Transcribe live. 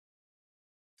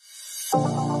In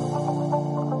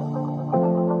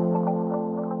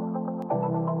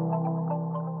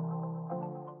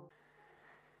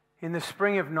the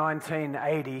spring of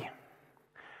 1980,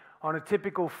 on a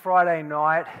typical Friday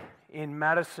night in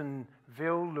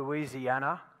Madisonville,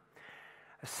 Louisiana,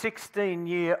 a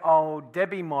 16-year-old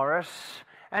Debbie Morris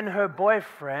and her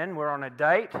boyfriend were on a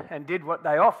date and did what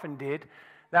they often did.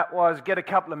 That was get a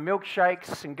couple of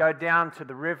milkshakes and go down to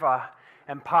the river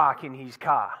and park in his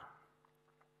car.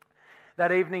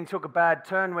 That evening took a bad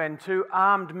turn when two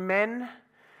armed men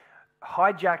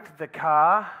hijacked the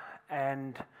car,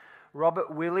 and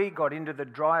Robert Willie got into the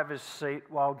driver's seat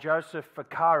while Joseph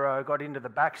Vaccaro got into the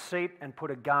back seat and put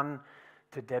a gun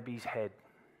to Debbie's head.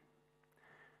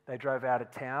 They drove out of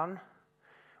town,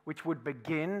 which would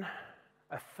begin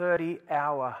a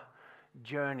 30-hour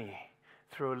journey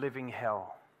through a living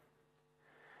hell.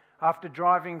 After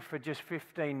driving for just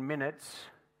 15 minutes,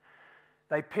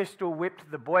 they pistol whipped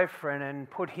the boyfriend and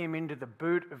put him into the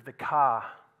boot of the car.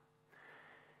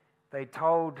 They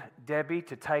told Debbie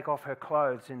to take off her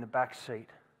clothes in the back seat.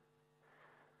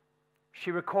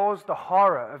 She recalls the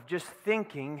horror of just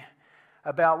thinking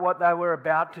about what they were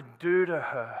about to do to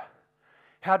her,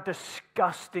 how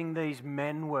disgusting these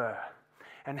men were,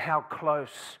 and how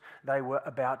close they were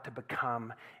about to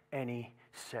become any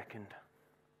second.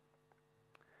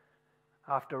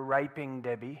 After raping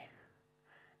Debbie,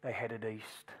 they headed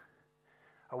east,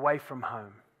 away from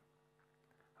home,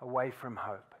 away from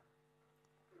hope.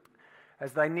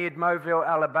 As they neared Mobile,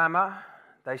 Alabama,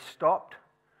 they stopped,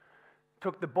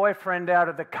 took the boyfriend out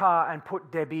of the car and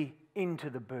put Debbie into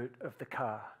the boot of the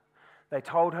car. They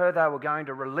told her they were going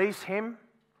to release him,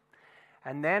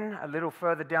 and then a little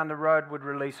further down the road would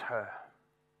release her.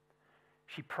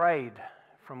 She prayed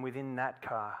from within that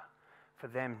car for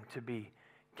them to be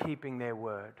keeping their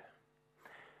word.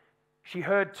 She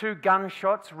heard 2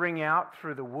 gunshots ring out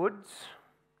through the woods,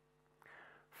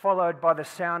 followed by the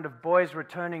sound of boys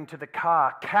returning to the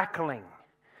car, cackling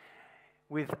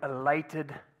with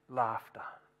elated laughter.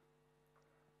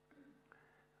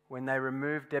 When they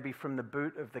removed Debbie from the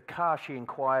boot of the car, she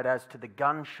inquired as to the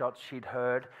gunshots she'd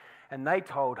heard, and they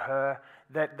told her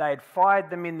that they'd fired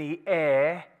them in the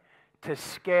air to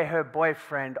scare her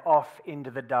boyfriend off into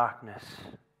the darkness.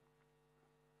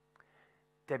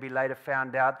 Debbie later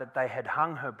found out that they had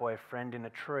hung her boyfriend in a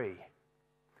tree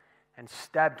and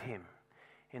stabbed him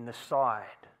in the side.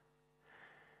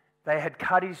 They had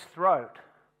cut his throat,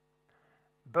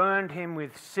 burned him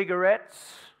with cigarettes,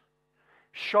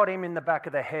 shot him in the back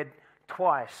of the head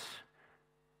twice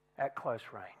at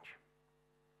close range.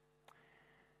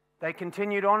 They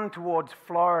continued on towards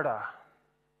Florida.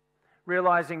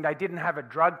 Realizing they didn't have a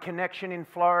drug connection in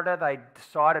Florida, they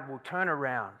decided we'll turn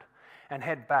around and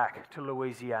head back to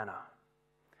Louisiana.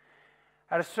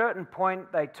 At a certain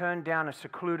point, they turned down a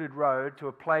secluded road to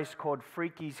a place called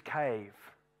Freaky's Cave.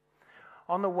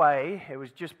 On the way, it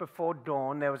was just before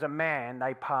dawn, there was a man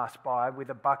they passed by with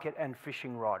a bucket and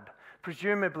fishing rod,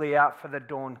 presumably out for the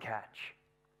dawn catch.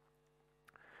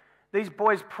 These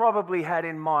boys probably had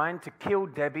in mind to kill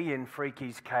Debbie in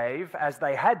Freaky's Cave, as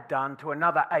they had done to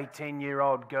another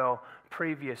 18-year-old girl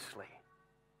previously.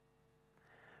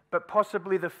 But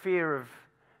possibly the fear of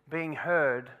being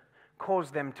heard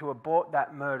caused them to abort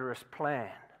that murderous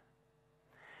plan.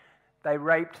 They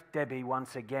raped Debbie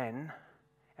once again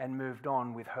and moved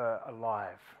on with her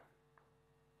alive.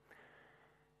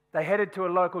 They headed to a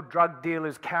local drug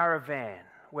dealer's caravan,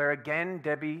 where again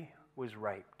Debbie was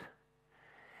raped,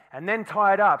 and then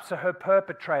tied up so her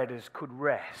perpetrators could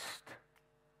rest.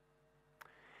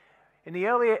 In the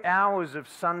early hours of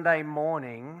Sunday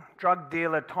morning, drug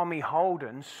dealer Tommy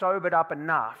Holden sobered up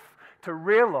enough to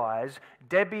realize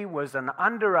Debbie was an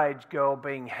underage girl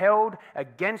being held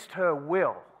against her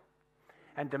will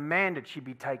and demanded she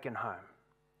be taken home.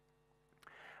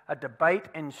 A debate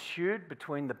ensued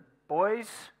between the boys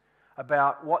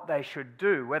about what they should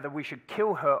do, whether we should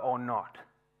kill her or not.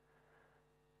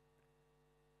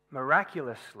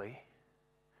 Miraculously,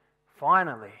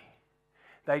 finally,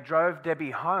 they drove Debbie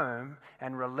home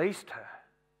and released her,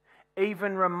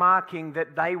 even remarking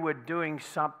that they were doing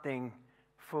something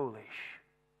foolish.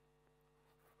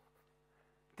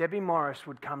 Debbie Morris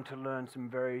would come to learn some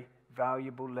very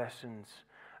valuable lessons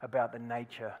about the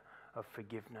nature of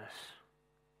forgiveness.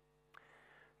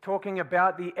 Talking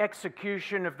about the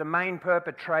execution of the main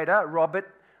perpetrator,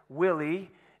 Robert Willie,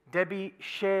 Debbie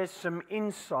shares some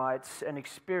insights and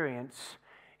experience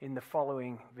in the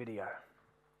following video.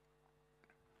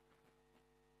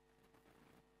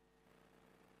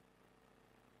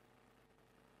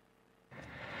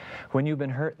 When you've been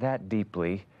hurt that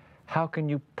deeply, how can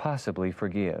you possibly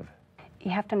forgive?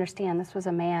 you have to understand, this was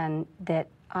a man that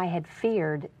I had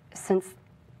feared since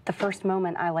the first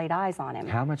moment I laid eyes on him.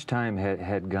 How much time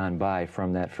had gone by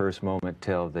from that first moment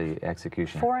till the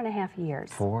execution? 4.5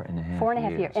 years.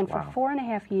 4.5 years. And wow. for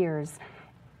 4.5 years,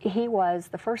 he was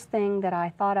the first thing that I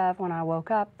thought of when I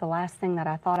woke up, the last thing that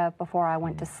I thought of before I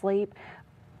went to sleep.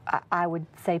 I would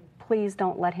say, please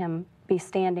don't let him be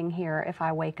standing here if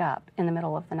I wake up in the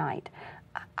middle of the night.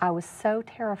 I was so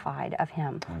terrified of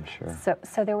him. I'm sure.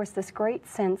 So there was this great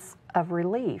sense of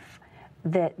relief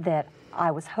that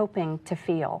I was hoping to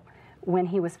feel when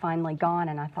he was finally gone,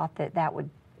 and I thought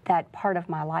that part of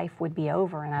my life would be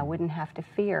over and I wouldn't have to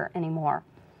fear anymore.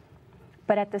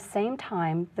 But at the same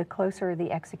time, the closer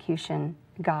the execution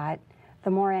got, the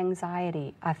more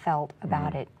anxiety I felt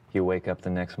about it. You wake up the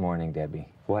next morning, Debbie.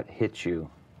 What hit you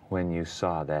when you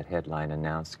saw that headline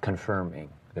announced confirming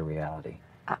the reality?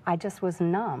 I just was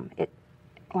numb.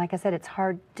 Like I said, it's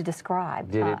hard to describe.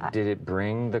 Did it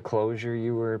bring the closure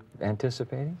you were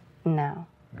anticipating? No.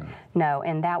 No,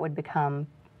 and that would become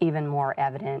even more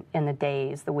evident in the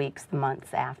days, the weeks, the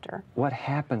months after. What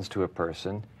happens to a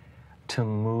person to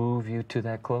move you to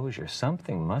that closure?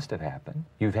 Something must have happened.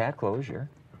 You've had closure.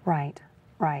 Right,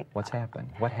 right. What's happened?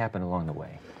 What happened along the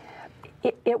way?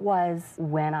 It was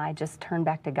when I just turned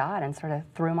back to God and sort of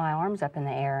threw my arms up in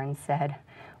the air and said,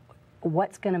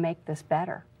 what's going to make this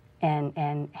better?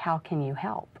 And how can you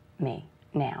help me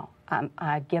now?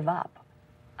 I give up.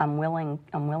 I'm willing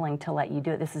to let you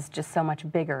do it. This is just so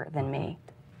much bigger than me.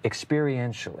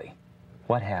 Experientially,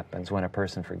 what happens when a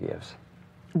person forgives?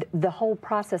 The whole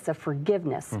process of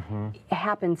forgiveness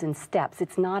happens in steps.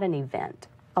 It's not an event.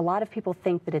 A lot of people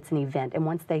think that it's an event, and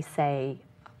once they say,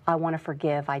 I want to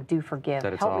forgive, I do forgive,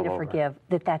 help me to forgive,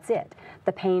 that's it.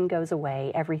 The pain goes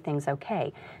away, everything's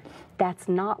okay. That's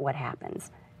not what happens.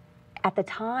 At the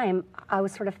time, I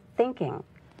was sort of thinking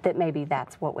that maybe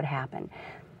that's what would happen.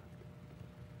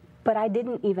 But I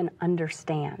didn't even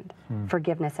understand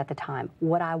forgiveness at the time.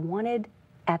 What I wanted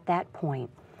at that point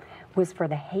was for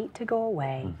the hate to go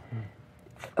away,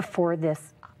 for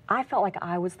this. I felt like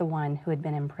I was the one who had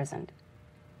been imprisoned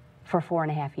for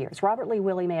 4.5 years. Robert Lee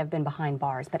Willie may have been behind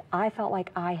bars, but I felt like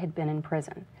I had been in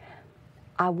prison.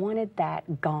 I wanted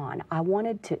that gone. I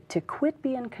wanted to quit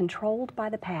being controlled by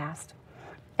the past,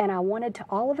 and I wanted to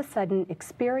all of a sudden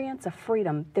experience a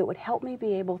freedom that would help me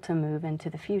be able to move into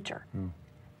the future.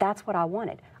 That's what I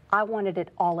wanted. I wanted it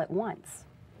all at once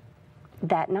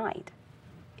that night.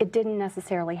 It didn't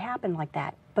necessarily happen like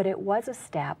that, but it was a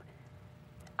step.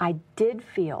 I did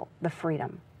feel the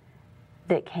freedom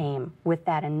that came with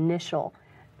that initial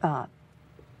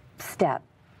step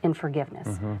in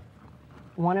forgiveness.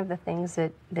 One of the things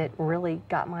that really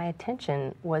got my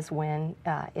attention was when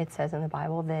it says in the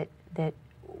Bible that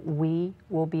we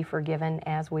will be forgiven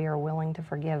as we are willing to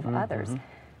forgive others.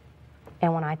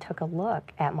 And when I took a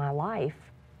look at my life,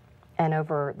 and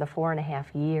over the 4.5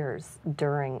 years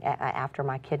after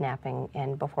my kidnapping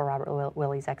and before Robert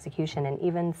Willie's execution, and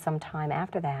even some time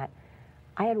after that,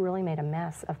 I had really made a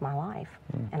mess of my life,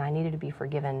 and I needed to be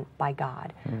forgiven by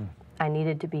God. I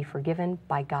needed to be forgiven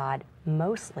by God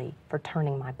mostly for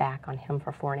turning my back on him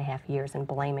for 4.5 years and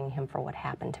blaming him for what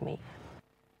happened to me.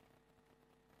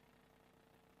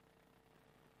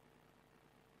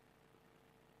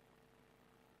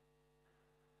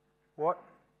 What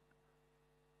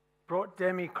brought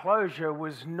Demi closure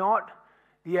was not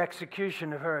the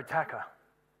execution of her attacker.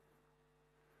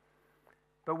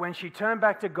 But when she turned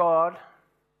back to God,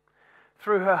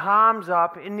 threw her arms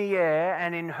up in the air,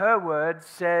 and in her words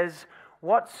says,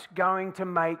 what's going to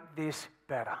make this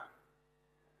better?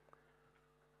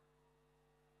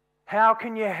 How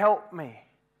can you help me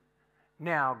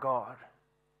now, God?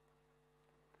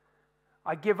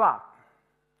 I give up.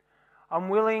 I'm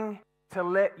willing to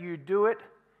let you do it.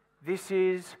 This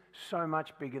is so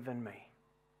much bigger than me.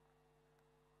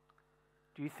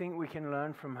 Do you think we can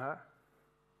learn from her?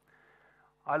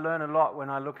 I learn a lot when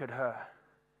I look at her.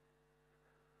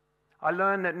 I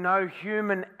learn that no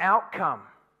human outcome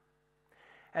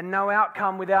and no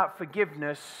outcome without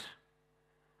forgiveness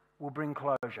will bring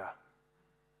closure.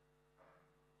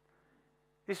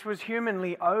 This was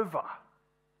humanly over.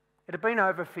 It had been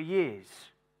over for years,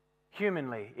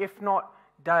 humanly, if not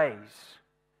days.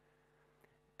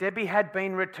 Debbie had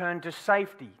been returned to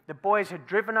safety. The boys had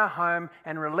driven her home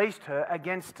and released her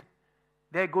against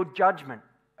their good judgment,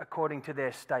 according to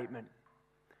their statement.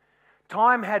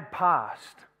 Time had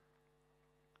passed.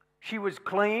 She was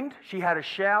cleaned. She had a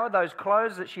shower. Those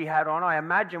clothes that she had on, I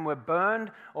imagine, were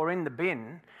burned or in the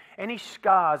bin. Any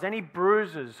scars, any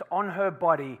bruises on her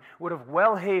body would have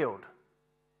well healed.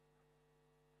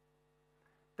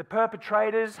 The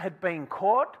perpetrators had been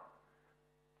caught.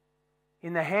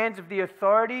 in the hands of the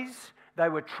authorities. They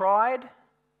were tried,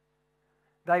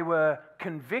 they were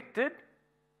convicted,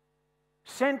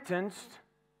 sentenced,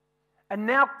 and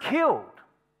now killed.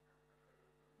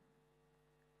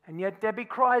 And yet Debbie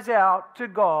cries out to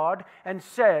God and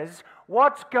says,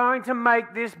 what's going to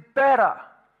make this better?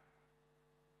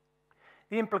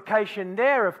 The implication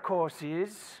there, of course,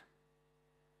 is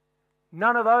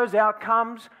none of those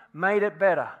outcomes made it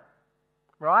better,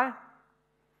 right?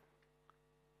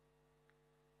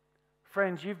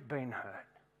 Friends, you've been hurt.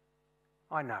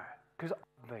 I know, because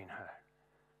I've been hurt.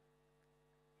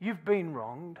 You've been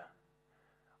wronged.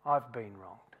 I've been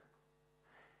wronged.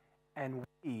 And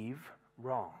we've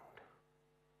wronged.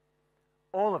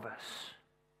 All of us.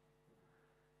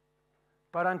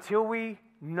 But until we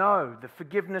know the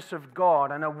forgiveness of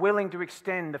God and are willing to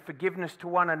extend the forgiveness to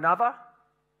one another,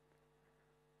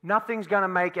 nothing's going to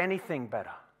make anything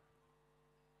better.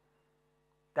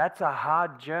 That's a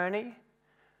hard journey,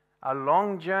 a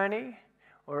long journey,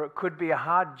 or it could be a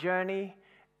hard journey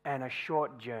and a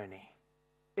short journey.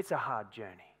 It's a hard journey.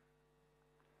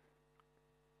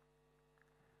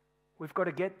 We've got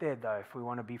to get there, though, if we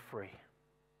want to be free.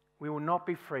 We will not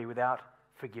be free without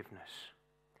forgiveness.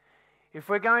 If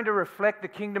we're going to reflect the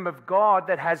kingdom of God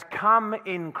that has come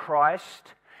in Christ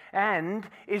and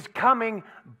is coming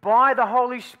by the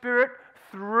Holy Spirit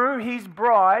through His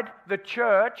bride, the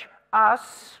church,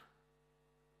 us,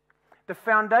 the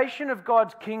foundation of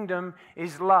God's kingdom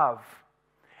is love.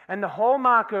 And the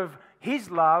hallmark of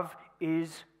His love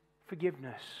is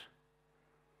forgiveness.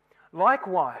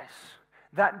 Likewise,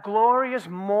 that glorious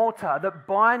mortar that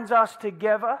binds us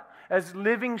together as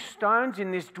living stones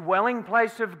in this dwelling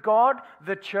place of God,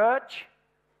 the church,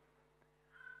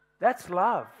 that's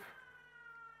love.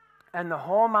 And the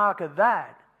hallmark of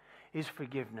that is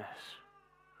forgiveness.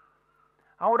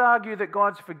 I would argue that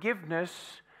God's forgiveness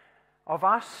of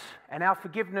us and our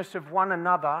forgiveness of one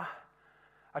another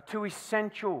are two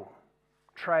essential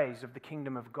traits of the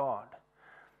kingdom of God.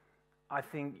 I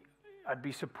think I'd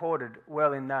be supported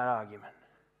well in that argument.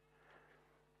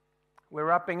 We're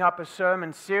wrapping up a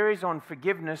sermon series on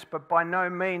forgiveness, but by no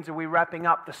means are we wrapping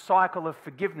up the cycle of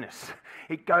forgiveness.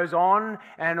 It goes on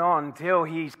till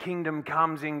His kingdom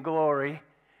comes in glory,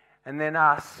 and then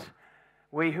us,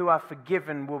 we who are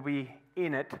forgiven, will be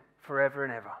in it forever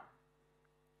and ever.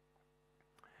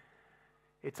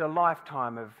 It's a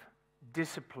lifetime of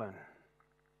discipline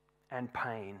and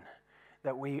pain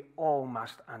that we all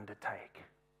must undertake.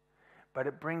 But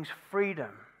it brings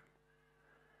freedom.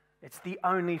 It's the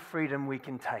only freedom we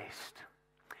can taste.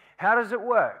 How does it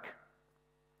work?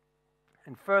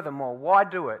 And furthermore, why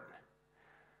do it?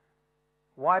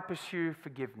 Why pursue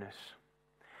forgiveness?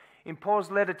 In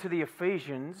Paul's letter to the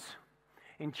Ephesians,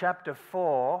 in chapter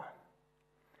 4,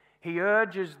 he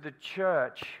urges the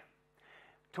church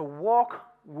to walk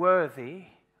worthy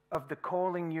of the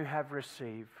calling you have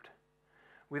received,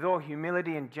 with all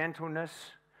humility and gentleness,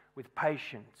 with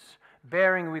patience,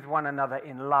 bearing with one another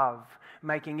in love,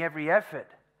 making every effort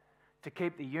to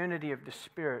keep the unity of the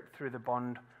Spirit through the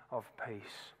bond of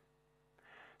peace.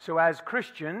 So as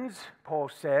Christians, Paul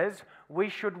says, we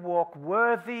should walk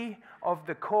worthy of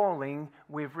the calling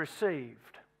we've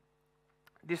received.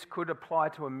 This could apply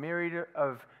to a myriad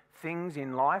of things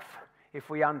in life if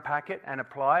we unpack it and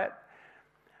apply it.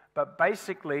 But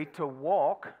basically, to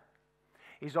walk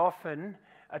is often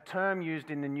a term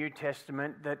used in the New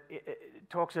Testament that it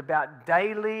talks about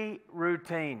daily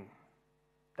routine.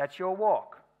 That's your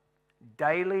walk.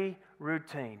 Daily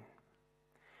routine.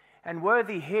 And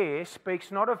worthy here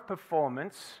speaks not of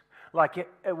performance, like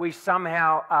we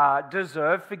somehow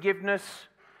deserve forgiveness,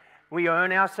 we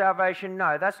earn our salvation.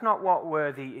 No, that's not what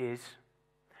worthy is.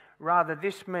 Rather,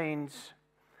 this means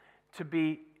to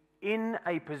be in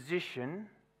a position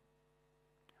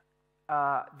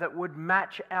that would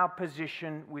match our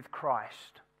position with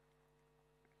Christ.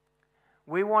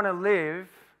 We want to live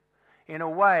in a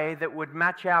way that would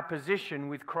match our position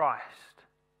with Christ.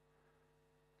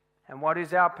 And what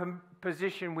is our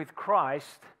position with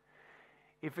Christ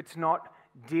if it's not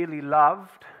dearly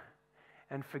loved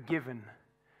and forgiven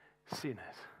sinners?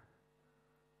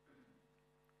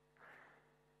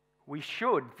 We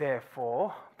should,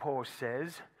 therefore, Paul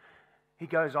says, he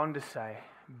goes on to say,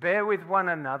 bear with one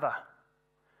another.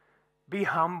 Be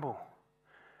humble,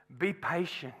 be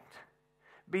patient,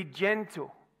 be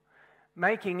gentle,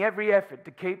 making every effort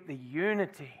to keep the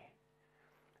unity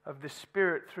of the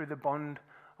Spirit through the bond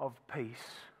of peace.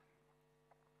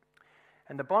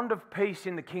 And the bond of peace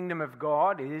in the kingdom of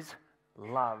God is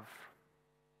love.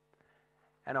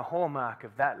 And a hallmark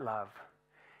of that love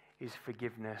is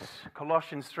forgiveness.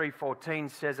 Colossians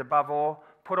 3:14 says, above all,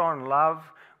 put on love,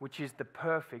 which is the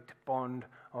perfect bond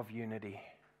of unity.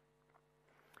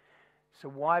 So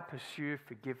why pursue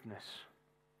forgiveness?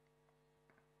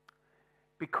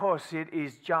 Because it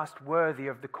is just worthy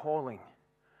of the calling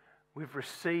we've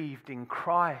received in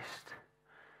Christ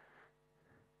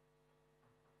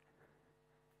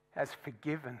as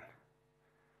forgiven.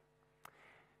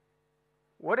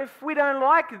 What if we don't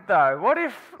like it though? What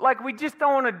if we just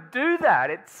don't want to do that?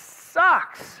 It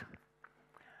sucks.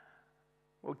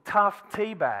 Well, tough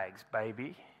tea bags,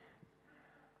 baby.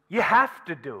 You have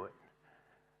to do it.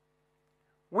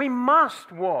 We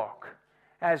must walk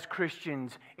as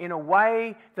Christians in a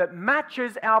way that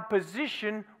matches our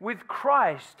position with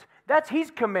Christ. That's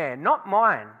His command, not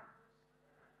mine.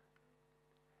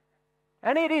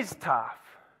 And it is tough.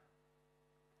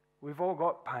 We've all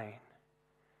got pain.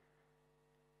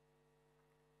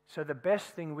 So the best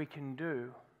thing we can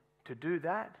do to do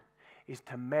that is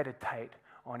to meditate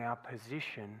on our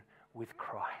position with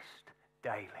Christ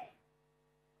daily.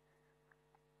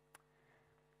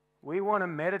 We want to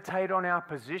meditate on our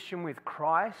position with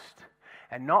Christ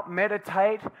and not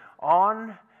meditate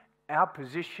on our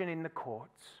position in the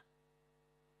courts.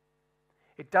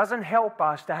 It doesn't help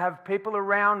us to have people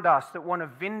around us that want to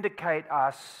vindicate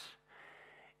us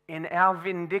in our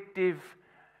vindictive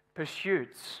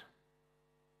pursuits,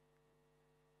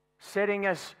 setting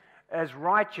us as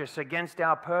righteous against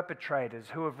our perpetrators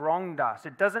who have wronged us.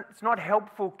 It's not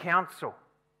helpful counsel.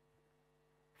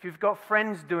 If you've got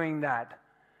friends doing that,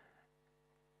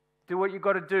 do what you've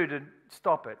got to do to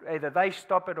stop it. Either they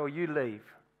stop it or you leave.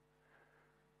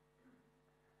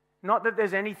 Not that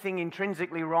there's anything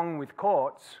intrinsically wrong with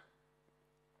courts,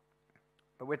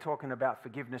 but we're talking about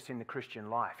forgiveness in the Christian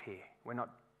life here.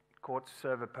 Courts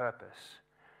serve a purpose.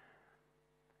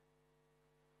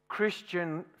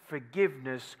 Christian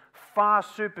forgiveness far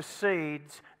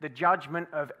supersedes the judgment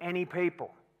of any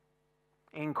people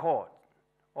in court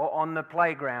or on the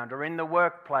playground or in the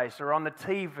workplace or on the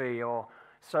TV or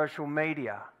social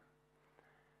media.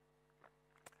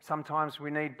 Sometimes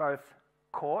we need both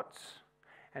courts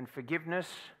and forgiveness,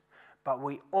 but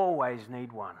we always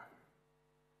need one,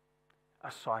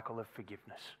 a cycle of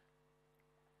forgiveness.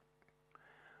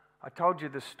 I told you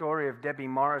the story of Debbie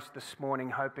Morris this morning,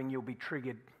 hoping you'll be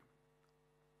triggered.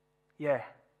 Yeah,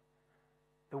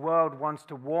 the world wants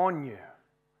to warn you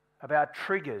about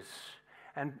triggers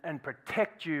and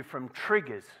protect you from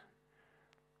triggers.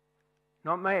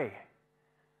 Not me.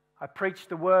 I preach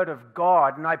the Word of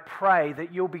God and I pray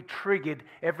that you'll be triggered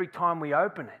every time we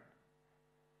open it.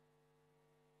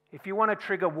 If you want a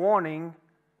trigger warning,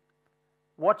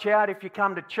 watch out if you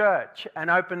come to church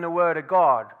and open the Word of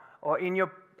God or in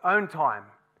your own time,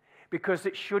 because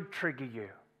it should trigger you.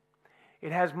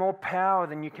 It has more power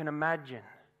than you can imagine.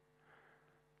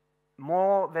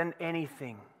 More than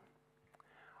anything,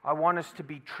 I want us to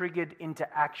be triggered into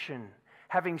action.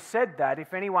 Having said that,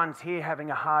 if anyone's here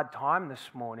having a hard time this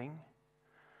morning,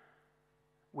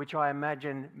 which I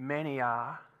imagine many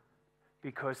are,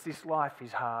 because this life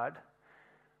is hard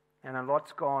and a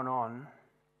lot's gone on,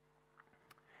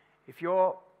 if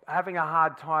you're having a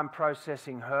hard time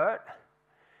processing hurt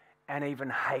and even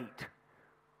hate,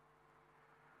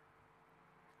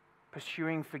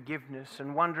 pursuing forgiveness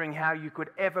and wondering how you could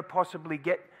ever possibly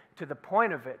get to the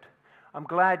point of it, I'm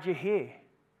glad you're here.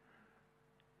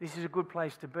 This is a good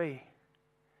place to be.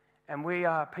 And we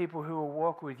are people who will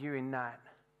walk with you in that.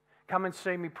 Come and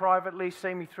see me privately,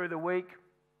 see me through the week,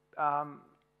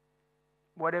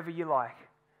 whatever you like.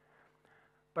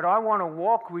 But I want to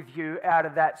walk with you out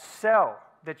of that cell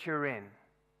that you're in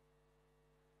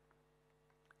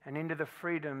and into the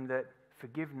freedom that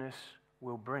forgiveness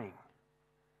will bring.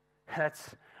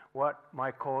 That's what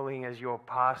my calling as your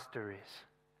pastor is.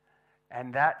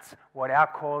 And that's what our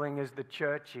calling as the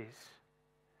church is.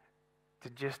 To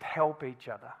just help each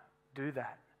other do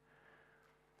that.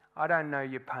 I don't know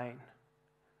your pain,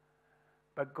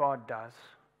 but God does.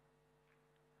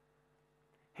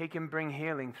 He can bring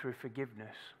healing through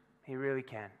forgiveness. He really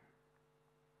can.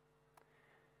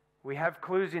 We have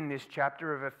clues in this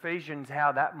chapter of Ephesians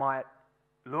how that might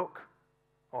look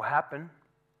or happen.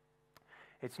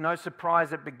 It's no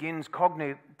surprise it begins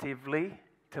cognitively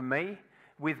to me,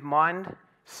 with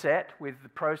mindset, with the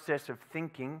process of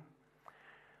thinking.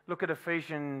 Look at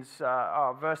Ephesians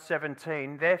verse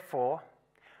 17. Therefore,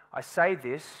 I say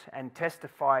this and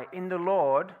testify in the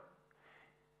Lord,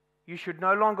 you should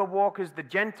no longer walk as the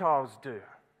Gentiles do,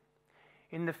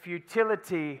 in the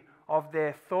futility of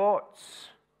their thoughts.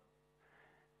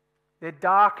 They're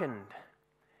darkened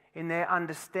in their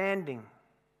understanding.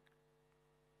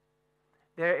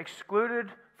 They're excluded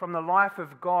from the life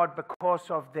of God because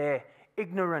of their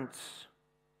ignorance.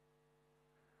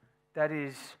 that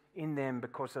is in them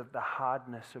because of the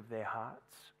hardness of their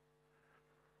hearts.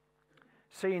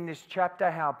 See in this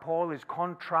chapter how Paul is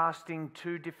contrasting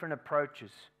two different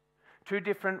approaches, two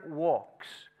different walks,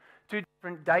 two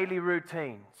different daily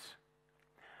routines.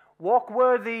 Walk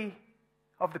worthy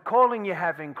of the calling you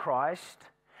have in Christ,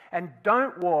 and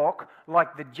don't walk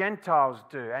like the Gentiles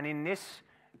do. And in this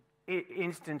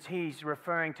instance, he's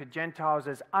referring to Gentiles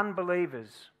as unbelievers.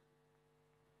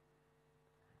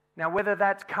 Now, whether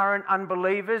that's current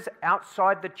unbelievers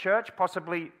outside the church,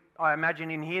 possibly, I imagine,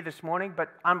 in here this morning, but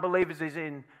unbelievers is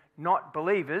in not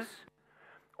believers,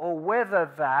 or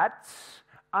whether that's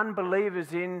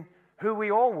unbelievers in who we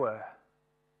all were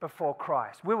before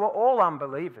Christ. We were all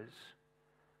unbelievers.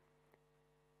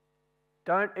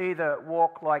 Don't either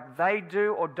walk like they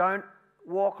do or don't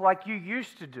walk like you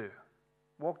used to do.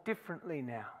 Walk differently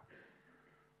now.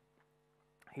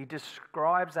 He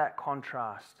describes that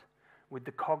contrast with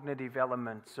the cognitive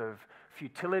elements of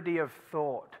futility of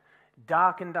thought,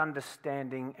 darkened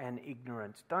understanding, and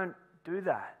ignorance. Don't do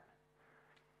that.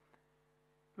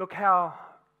 Look how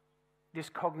this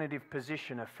cognitive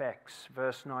position affects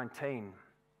verse 19.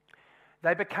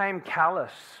 They became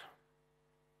callous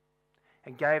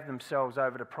and gave themselves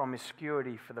over to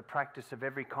promiscuity for the practice of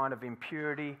every kind of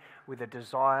impurity with a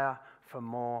desire for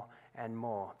more and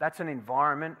more. That's an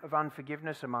environment of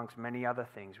unforgiveness amongst many other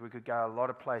things. We could go a lot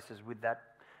of places with that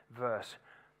verse.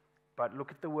 But look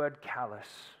at the word callous.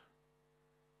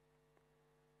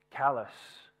 Callous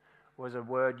was a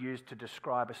word used to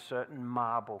describe a certain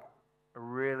marble, a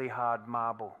really hard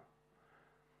marble.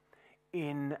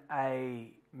 In a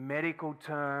medical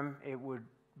term, it would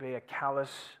be a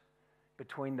callus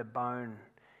between the bone.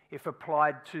 If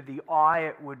applied to the eye,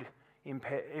 it would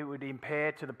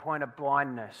impair to the point of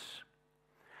blindness.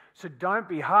 So don't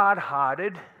be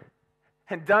hard-hearted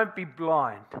and don't be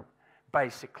blind,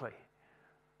 basically,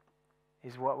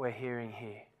 is what we're hearing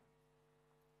here.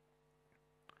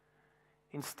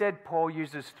 Instead, Paul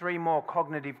uses three more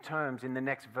cognitive terms in the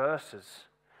next verses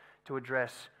to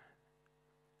address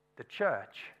the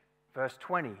church. Verse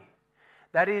 20,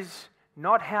 that is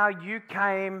not how you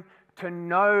came to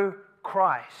know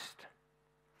Christ,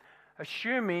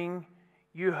 assuming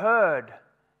you heard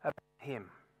about him.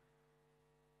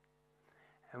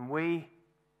 And we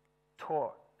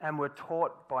taught and were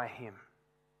taught by him,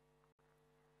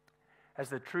 as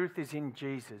the truth is in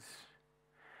Jesus.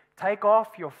 Take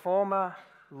off your former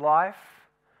life,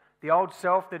 the old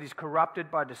self that is corrupted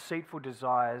by deceitful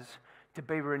desires, to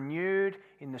be renewed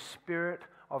in the spirit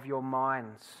of your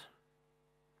minds,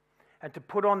 and to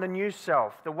put on the new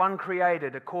self, the one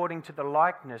created according to the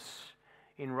likeness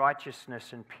in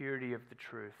righteousness and purity of the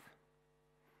truth.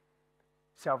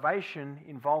 Salvation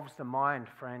involves the mind,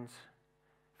 friends,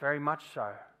 very much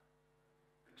so.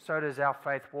 So does our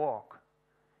faith walk.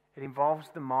 It involves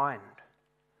the mind.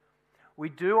 We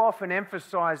do often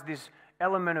emphasize this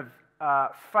element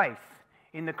of faith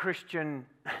in the Christian,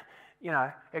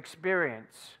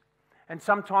 experience. And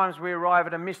sometimes we arrive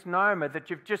at a misnomer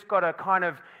that you've just got to kind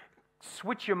of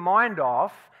switch your mind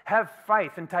off, have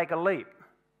faith and take a leap.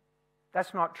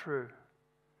 That's not true.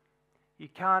 You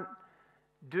can't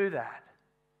do that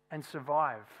and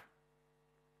survive.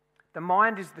 The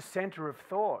mind is the center of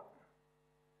thought,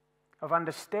 of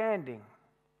understanding,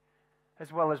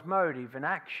 as well as motive and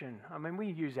action. I mean, we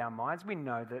use our minds. We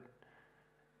know that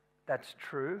that's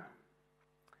true.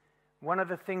 One of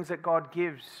the things that God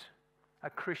gives a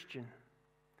Christian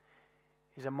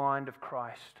is a mind of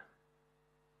Christ.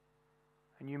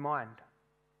 A new mind.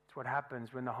 It's what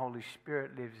happens when the Holy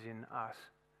Spirit lives in us.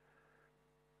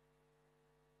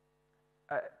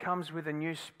 It comes with a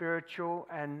new spiritual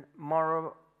and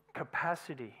moral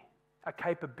capacity, a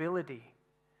capability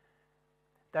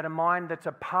that a mind that's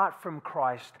apart from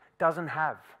Christ doesn't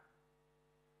have.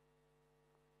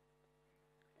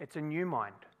 It's a new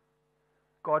mind,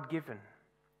 God-given.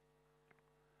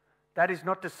 That is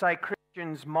not to say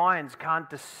Christians' minds can't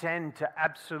descend to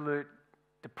absolute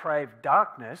depraved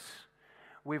darkness.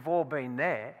 We've all been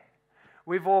there.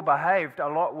 We've all behaved a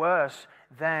lot worse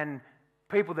than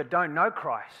people that don't know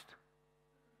Christ.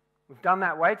 We've done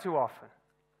that way too often.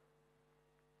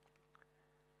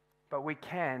 But we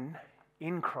can,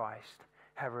 in Christ,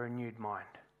 have a renewed mind.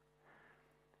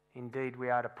 Indeed, we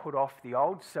are to put off the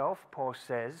old self, Paul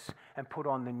says, and put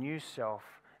on the new self.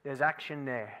 There's action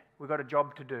there. We've got a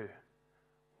job to do.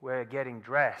 We're getting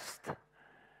dressed.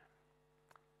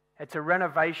 It's a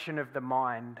renovation of the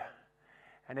mind,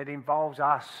 and it involves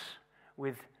us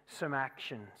with some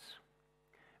actions.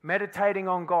 Meditating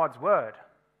on God's word.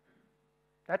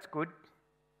 That's good.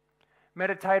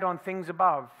 Meditate on things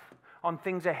above, on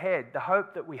things ahead, the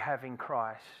hope that we have in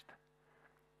Christ.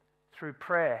 through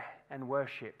prayer and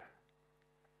worship.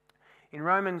 In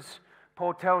Romans,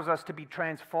 Paul tells us to be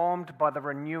transformed by the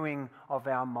renewing of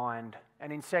our mind.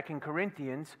 And in 2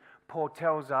 Corinthians, Paul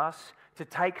tells us to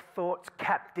take thoughts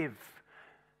captive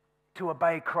to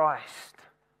obey Christ.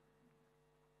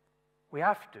 We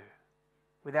have to,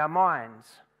 with our minds,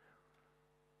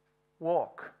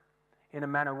 walk in a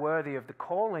manner worthy of the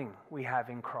calling we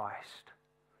have in Christ.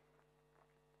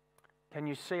 Can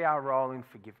you see our role in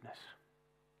forgiveness?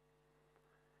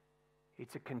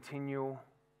 It's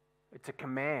a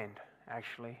command,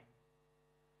 actually,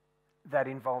 that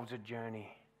involves a journey.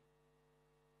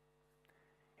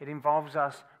 It involves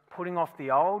us putting off the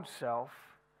old self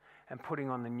and putting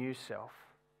on the new self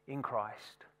in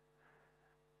Christ,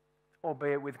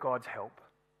 albeit with God's help.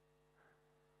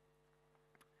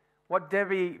 What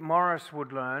Debbie Morris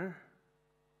would learn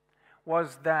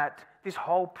was that this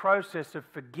whole process of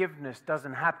forgiveness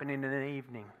doesn't happen in an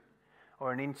evening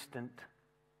or an instant.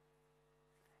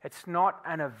 It's not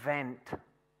an event,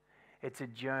 it's a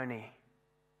journey.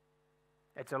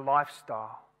 It's a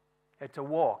lifestyle. It's a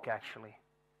walk, actually.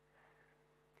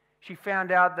 She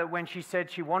found out that when she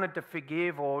said she wanted to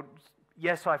forgive, or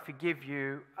yes, I forgive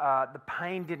you, the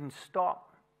pain didn't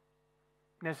stop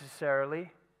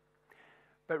necessarily,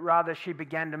 but rather she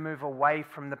began to move away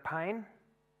from the pain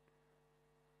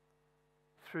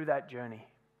through that journey,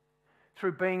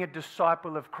 through being a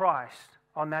disciple of Christ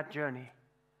on that journey.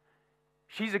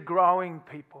 She's a growing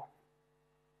people.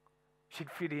 She'd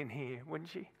fit in here, wouldn't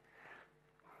she?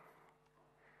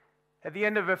 At the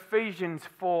end of Ephesians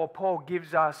 4, Paul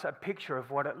gives us a picture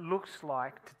of what it looks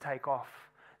like to take off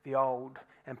the old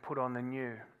and put on the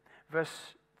new.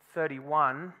 Verse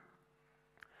 31,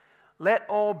 let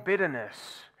all bitterness,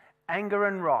 anger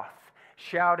and wrath,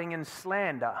 shouting and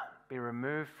slander be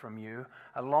removed from you,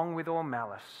 along with all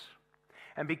malice.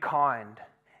 And be kind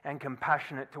and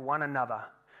compassionate to one another,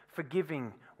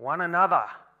 forgiving one another,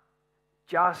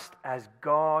 just as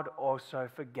God also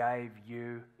forgave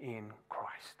you in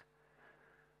Christ.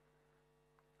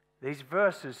 These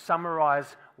verses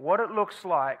summarize what it looks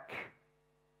like.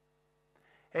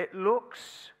 It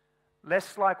looks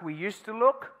less like we used to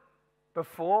look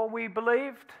before we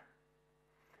believed.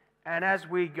 And as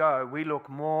we go, we look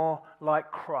more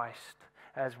like Christ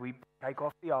as we take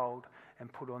off the old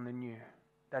and put on the new.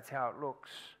 That's how it looks.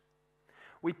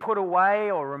 We put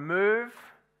away or remove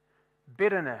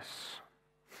bitterness.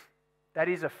 That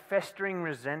is a festering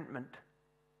resentment.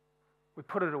 We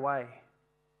put it away.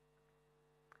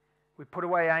 We put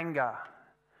away anger.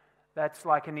 That's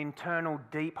like an internal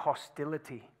deep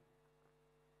hostility.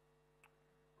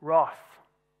 Wrath.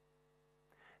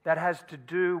 That has to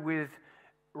do with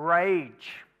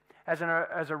rage as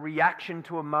a reaction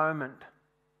to a moment.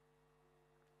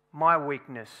 My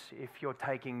weakness, if you're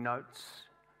taking notes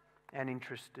and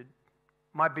interested.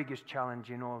 My biggest challenge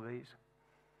in all of these.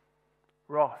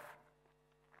 Wrath.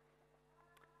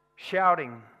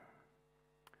 Shouting.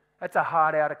 That's a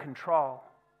heart out of control.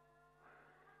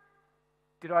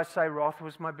 Did I say wrath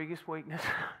was my biggest weakness?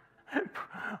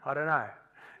 I don't know.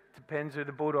 Depends who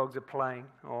the Bulldogs are playing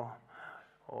or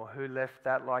who left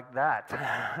that like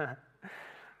that.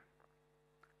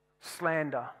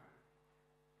 Slander.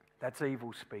 That's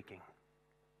evil speaking.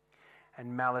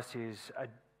 And malice is a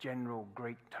general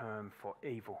Greek term for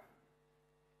evil.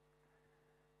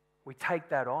 We take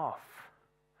that off.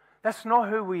 That's not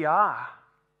who we are.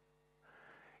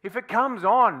 If it comes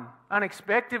on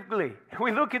unexpectedly,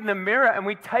 we look in the mirror and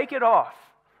we take it off.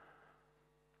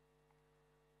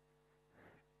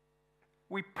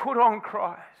 We put on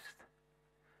Christ.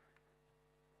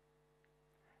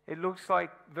 It looks like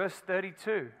verse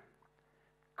 32.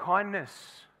 Kindness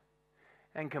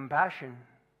and compassion,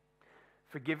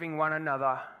 forgiving one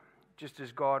another, just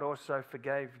as God also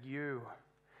forgave you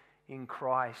in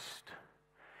Christ.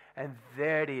 And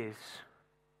there it is.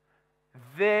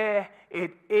 There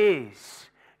it is.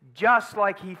 Just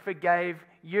like He forgave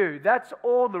you. That's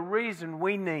all the reason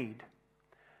we need.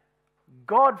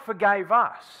 God forgave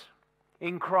us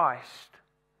in Christ.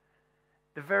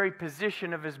 The very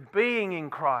position of us being in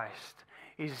Christ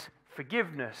is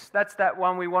forgiveness. That's that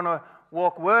one we want to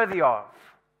walk worthy of.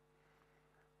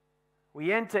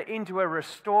 We enter into a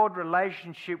restored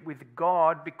relationship with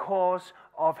God because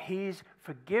of His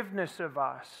forgiveness of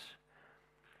us.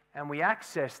 And we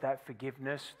access that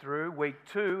forgiveness through week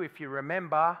 2, if you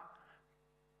remember,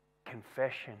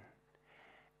 confession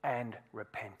and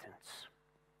repentance.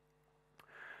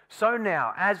 So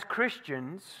now, as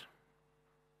Christians,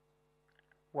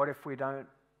 what if we don't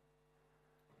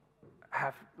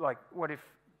have, what if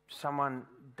someone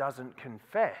doesn't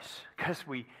confess, because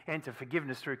we enter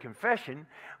forgiveness through confession.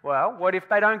 Well, what if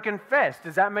they don't confess?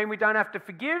 Does that mean we don't have to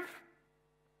forgive?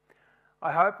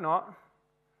 I hope not.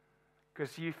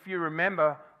 Because if you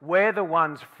remember, we're the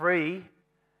ones free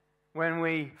when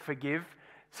we forgive.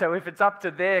 So if it's up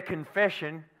to their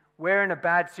confession, we're in a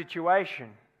bad situation.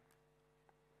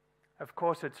 Of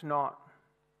course it's not.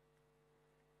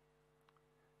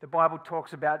 The Bible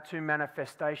talks about two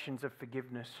manifestations of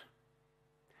forgiveness.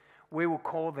 We will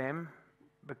call them,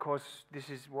 because this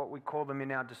is what we call them in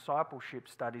our discipleship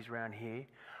studies around here,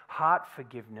 heart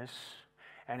forgiveness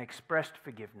and expressed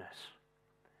forgiveness.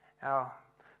 Our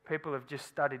people have just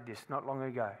studied this not long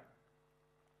ago.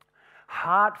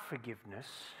 Heart forgiveness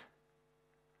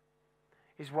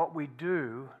is what we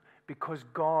do because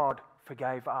God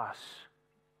forgave us.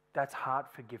 That's heart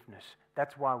forgiveness.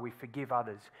 That's why we forgive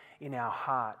others in our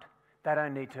heart. They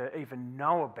don't need to even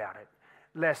know about it,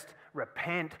 lest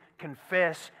repent,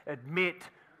 confess, admit.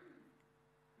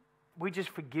 We just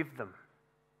forgive them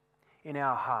in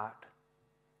our heart.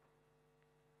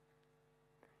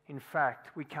 In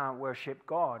fact, we can't worship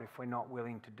God if we're not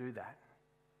willing to do that.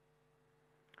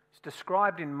 It's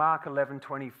described in Mark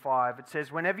 11:25. It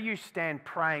says, whenever you stand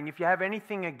praying, if you have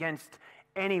anything against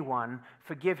anyone,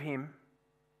 forgive him,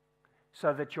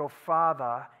 so that your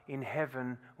Father in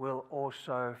heaven will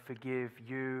also forgive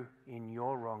you in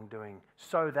your wrongdoing.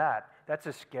 So that's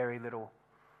a scary little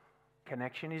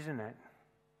connection, isn't it?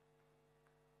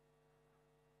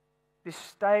 This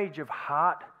stage of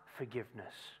heart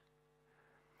forgiveness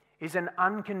is an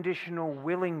unconditional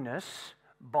willingness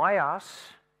by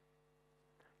us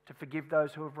to forgive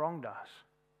those who have wronged us.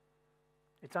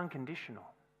 It's unconditional.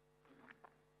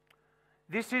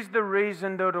 This is the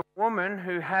reason that a woman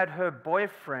who had her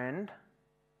boyfriend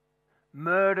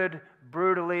murdered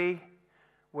brutally,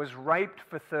 was raped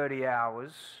for 30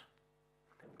 hours,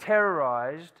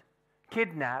 terrorized,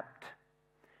 kidnapped,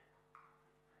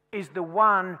 is the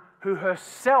one who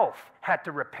herself had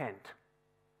to repent.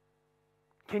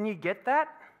 Can you get that?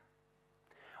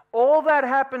 All that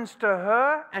happens to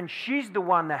her, and she's the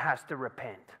one that has to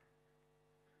repent.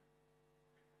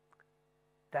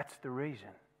 That's the reason.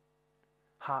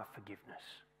 Heart forgiveness.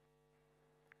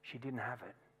 She didn't have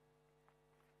it.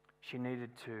 She needed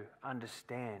to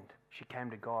understand. She came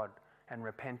to God and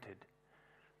repented.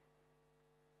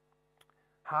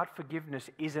 Heart forgiveness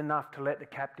is enough to let the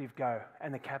captive go,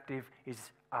 and the captive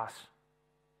is us.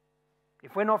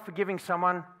 If we're not forgiving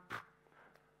someone,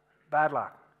 bad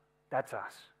luck. That's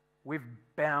us. We've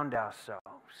bound ourselves.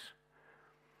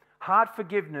 Heart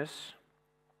forgiveness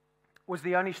was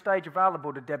the only stage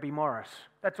available to Debbie Morris.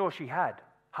 That's all she had.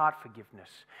 Heart forgiveness.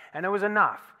 And it was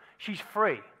enough. She's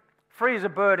free. Free as a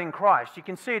bird in Christ. You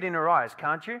can see it in her eyes,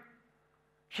 can't you?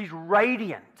 She's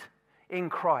radiant in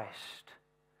Christ.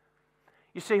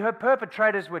 You see, her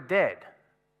perpetrators were dead.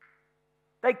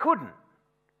 They couldn't,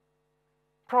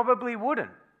 probably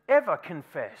wouldn't ever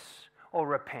confess or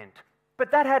repent.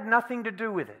 But that had nothing to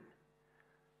do with it.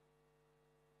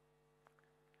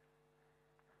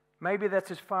 Maybe that's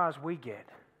as far as we get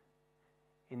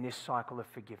in this cycle of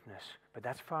forgiveness, but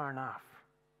that's far enough.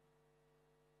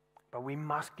 But we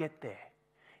must get there.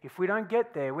 If we don't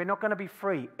get there, we're not going to be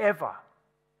free ever.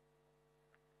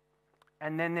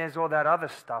 And then there's all that other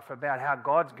stuff about how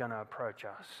God's going to approach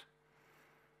us.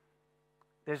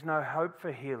 There's no hope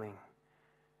for healing,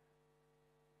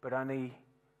 but only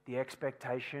the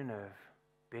expectation of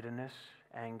bitterness,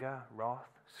 anger, wrath,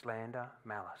 slander,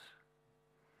 malice.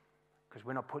 Because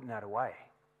we're not putting that away.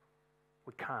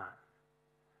 We can't.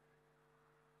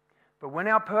 But when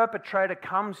our perpetrator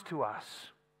comes to us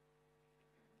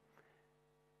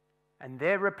and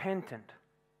they're repentant,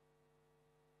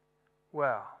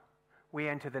 well, we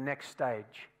enter the next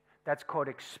stage. That's called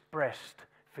expressed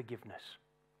forgiveness.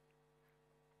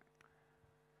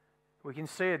 We can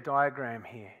see a diagram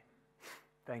here.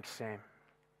 Thanks, Sam.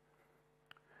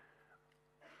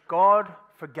 God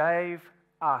forgave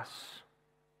us.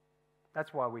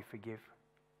 That's why we forgive.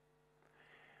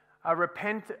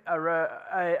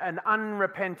 An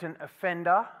unrepentant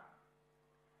offender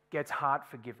gets heart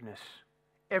forgiveness.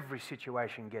 Every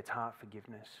situation gets heart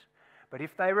forgiveness. But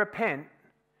if they repent,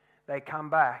 they come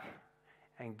back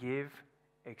and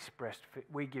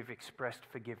we give expressed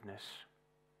forgiveness,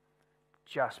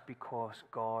 just because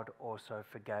God also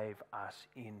forgave us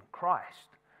in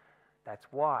Christ. That's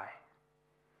why.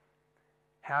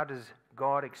 How does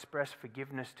God express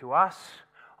forgiveness to us?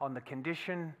 On the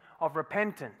condition of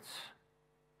repentance.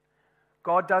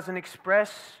 God doesn't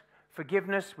express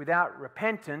forgiveness without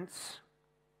repentance,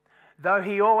 though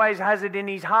He always has it in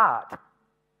His heart.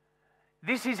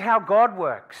 This is how God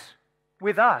works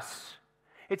with us.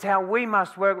 It's how we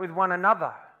must work with one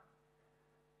another.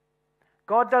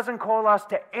 God doesn't call us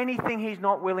to anything He's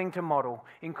not willing to model,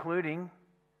 including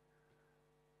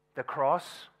the cross.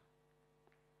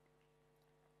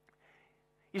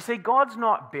 You see, God's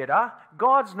not bitter.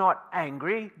 God's not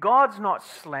angry. God's not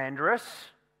slanderous,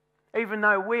 even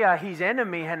though we are His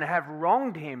enemy and have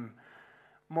wronged Him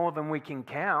more than we can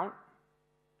count.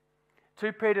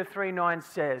 2 Peter 3:9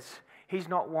 says, He's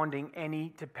not wanting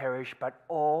any to perish, but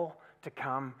all to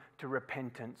come to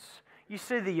repentance. You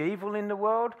see the evil in the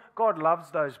world? God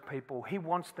loves those people. He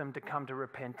wants them to come to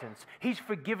repentance. He's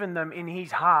forgiven them in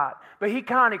His heart, but He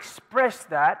can't express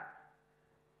that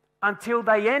until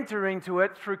they enter into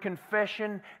it through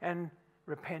confession and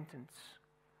repentance.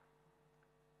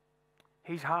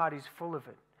 His heart is full of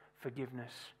it,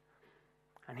 forgiveness,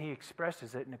 and He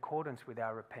expresses it in accordance with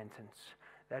our repentance.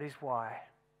 That is why.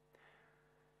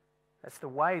 That's the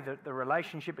way that the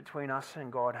relationship between us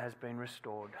and God has been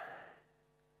restored.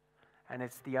 And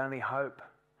it's the only hope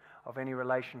of any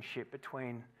relationship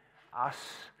between us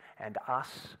and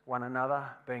one another,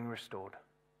 being restored,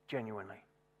 genuinely.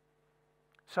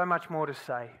 So much more to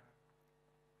say,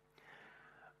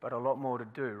 but a lot more to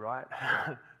do, right?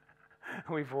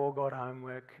 We've all got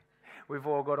homework. We've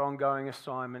all got ongoing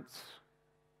assignments.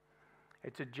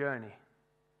 It's a journey.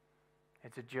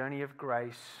 It's a journey of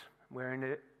grace. We're in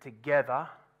it together,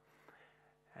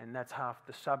 and that's half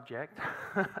the subject.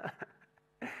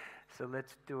 So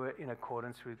let's do it in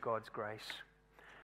accordance with God's grace.